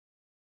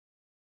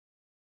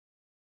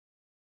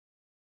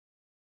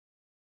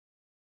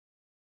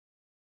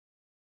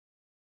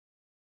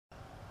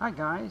Hi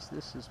guys,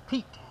 this is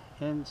Pete,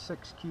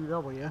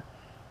 N6QW,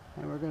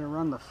 and we're going to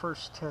run the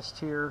first test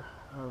here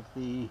of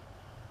the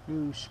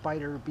new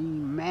SpiderBeam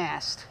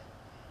mast.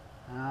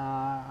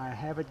 I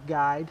have it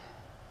guide,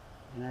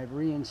 and I've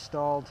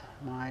reinstalled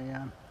my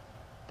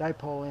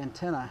dipole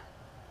antenna,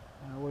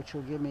 which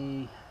will give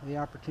me the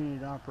opportunity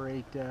to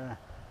operate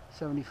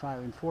 75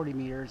 and 40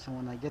 meters, and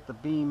when I get the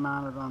beam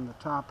mounted on the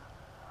top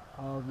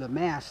of the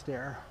mast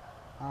there,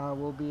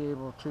 we'll be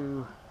able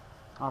to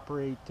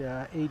operate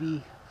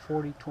 80,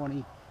 40,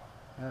 20,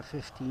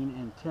 15,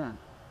 and 10.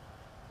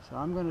 So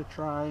I'm going to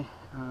try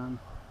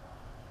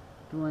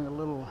doing a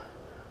little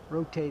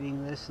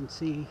rotating this and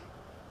see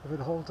if it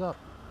holds up.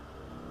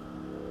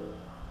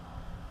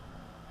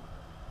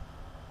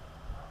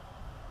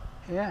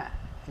 Yeah,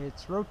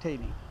 it's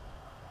rotating.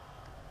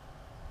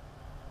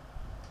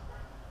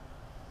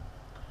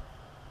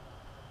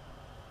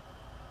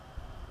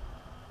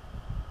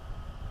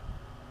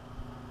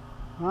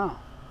 Wow,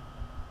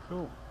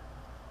 cool.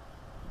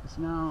 It's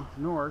now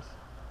north,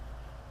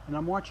 and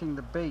I'm watching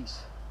the base.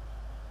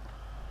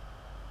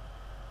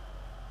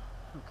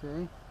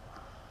 Okay,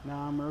 now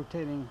I'm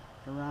rotating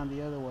around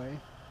the other way.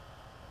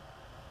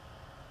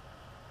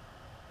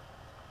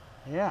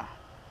 Yeah,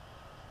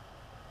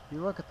 if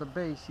you look at the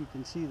base, you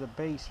can see the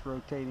base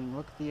rotating.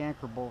 Look at the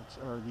anchor bolts,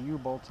 or the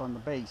U-bolts on the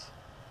base,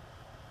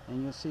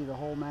 and you'll see the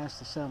whole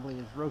mast assembly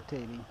is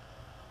rotating.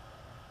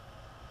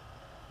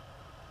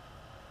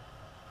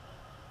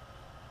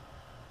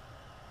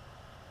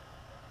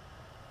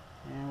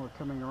 And we're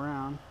coming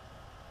around.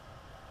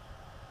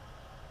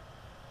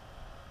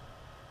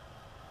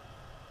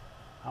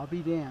 I'll be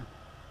damned.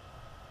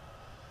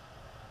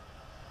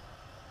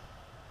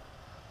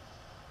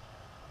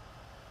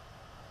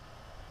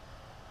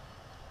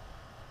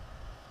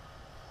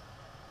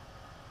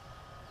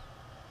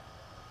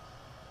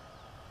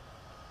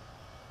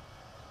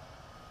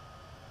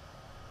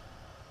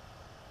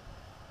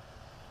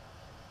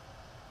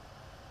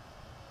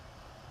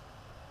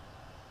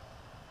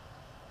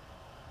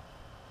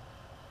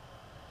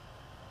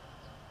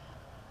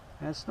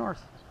 That's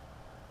north.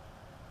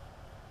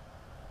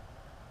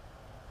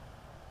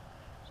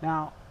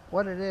 Now,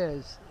 what it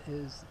is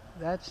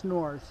that's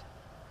north,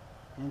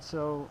 and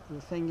so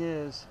the thing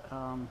is,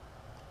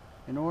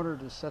 in order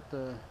to set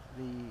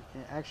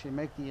actually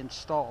make the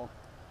install,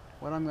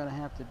 what I'm going to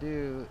have to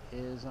do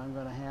is I'm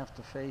going to have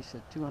to face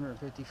it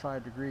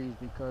 255 degrees,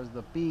 because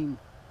the beam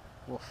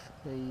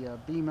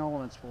beam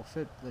elements will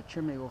fit, the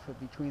chimney will fit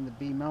between the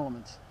beam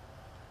elements.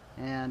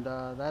 And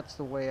that's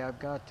the way I've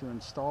got to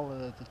install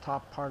it at the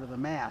top part of the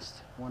mast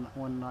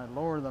when I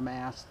lower the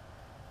mast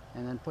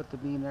and then put the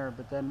beam there.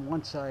 But then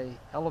once I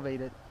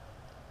elevate it,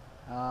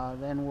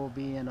 then we'll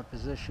be in a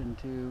position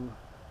to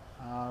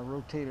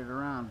rotate it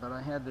around. But I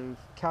had to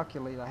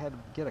calculate, I had to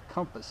get a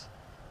compass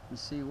and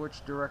see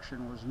which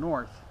direction was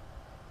north.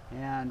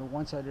 And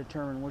once I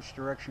determined which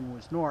direction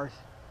was north,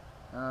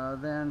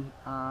 then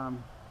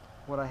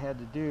what I had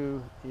to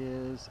do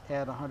is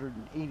add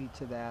 180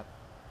 to that.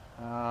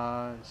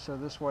 So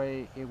this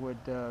way it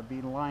would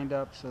be lined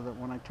up so that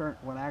when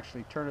I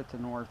actually turn it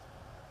to north,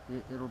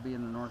 it'll be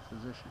in the north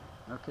position.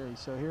 Okay,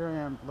 so here I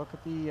am. Look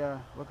at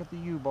the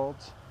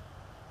U-bolts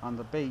on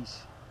the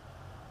base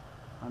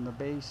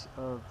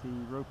of the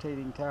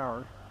rotating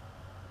tower,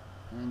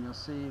 and you'll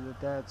see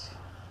that that's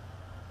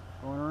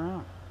going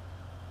around.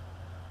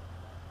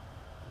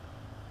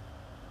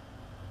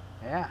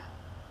 Yeah,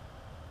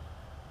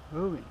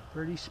 moving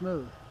pretty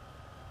smooth.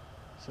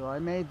 So I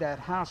made that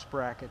house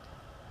bracket,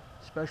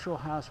 special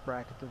house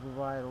bracket, to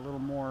provide a little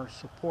more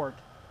support,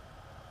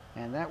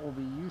 and that will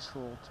be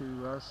useful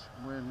to us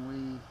when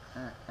we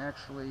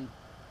actually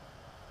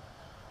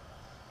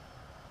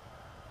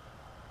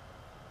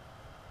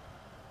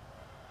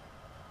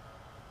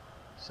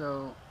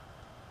so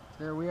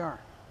there we are.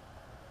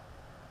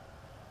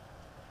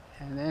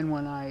 And then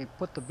when I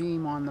put the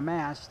beam on the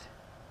mast,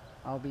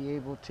 I'll be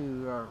able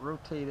to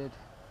rotate it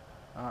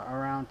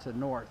around to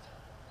north.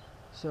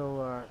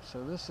 So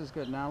this is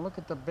good. Now look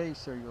at the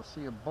base there. You'll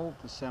see a bolt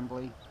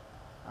assembly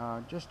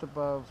just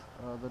above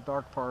the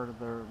dark part of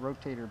the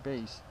rotator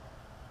base,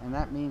 and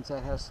that means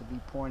that has to be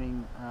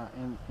pointing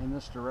in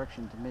this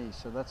direction to me.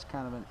 So that's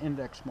kind of an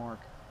index mark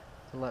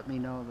to let me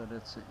know that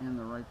it's in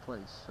the right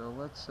place. So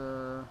let's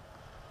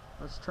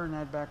turn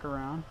that back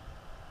around,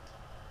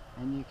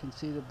 and you can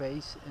see the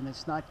base, and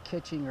it's not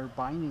catching or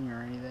binding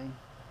or anything.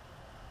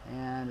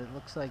 And it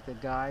looks like the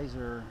guys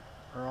are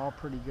all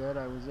pretty good.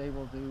 I was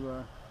able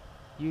to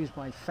use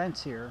my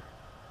fence here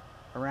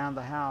around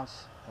the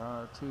house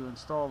to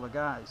install the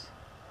guys,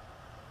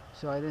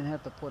 so I didn't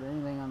have to put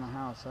anything on the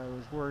house. I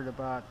was worried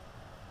about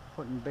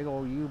putting big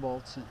old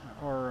U-bolts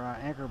or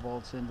anchor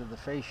bolts into the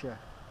fascia,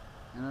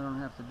 and I don't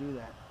have to do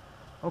that.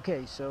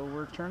 Okay, so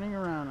we're turning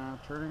around now,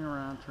 turning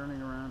around,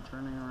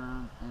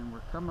 and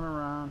we're coming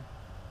around,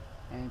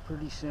 and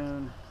pretty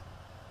soon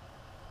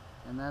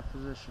in that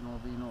position will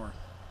be north.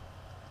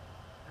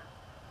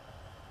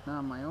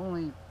 Now my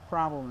only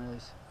problem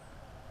is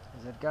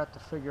I've got to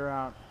figure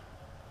out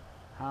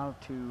how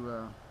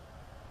to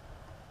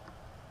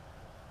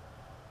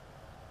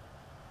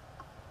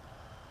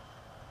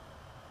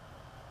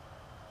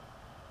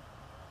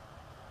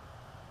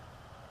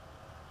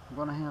I'm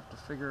going to have to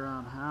figure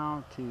out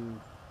how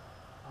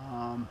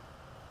to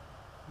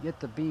get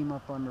the beam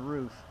up on the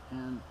roof,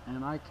 and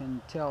I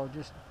can tell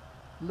just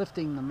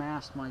lifting the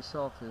mast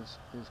myself is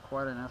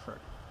quite an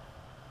effort.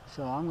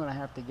 So I'm going to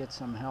have to get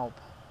some help.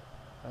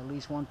 At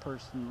least one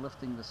person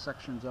lifting the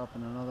sections up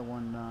and another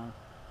one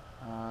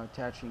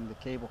attaching the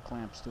cable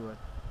clamps to it.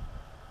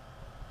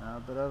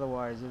 But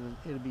otherwise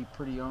it'll be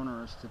pretty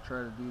onerous to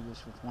try to do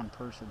this with one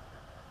person.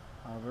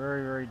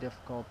 Very, very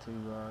difficult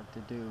to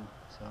do.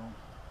 So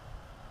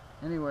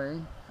anyway,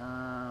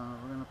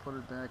 we're going to put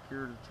it back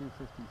here to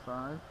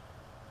 255.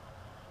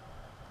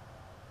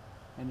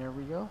 And there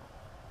we go.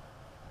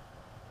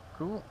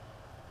 Cool.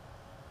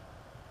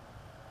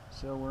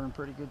 So we're in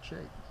pretty good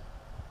shape.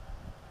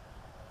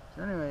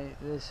 So anyway,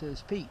 this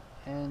is Pete,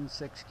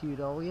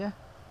 N6QW,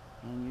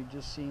 and you've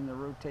just seen the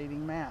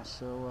rotating mast.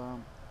 So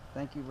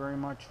thank you very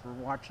much for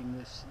watching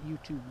this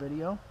YouTube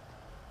video.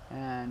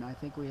 And I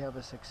think we have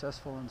a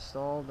successful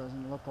install.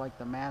 Doesn't look like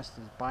the mast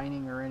is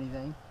binding or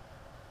anything.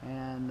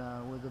 And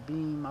with the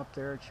beam up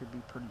there, it should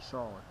be pretty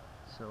solid.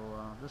 So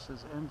this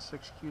is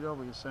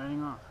N6QW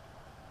signing off.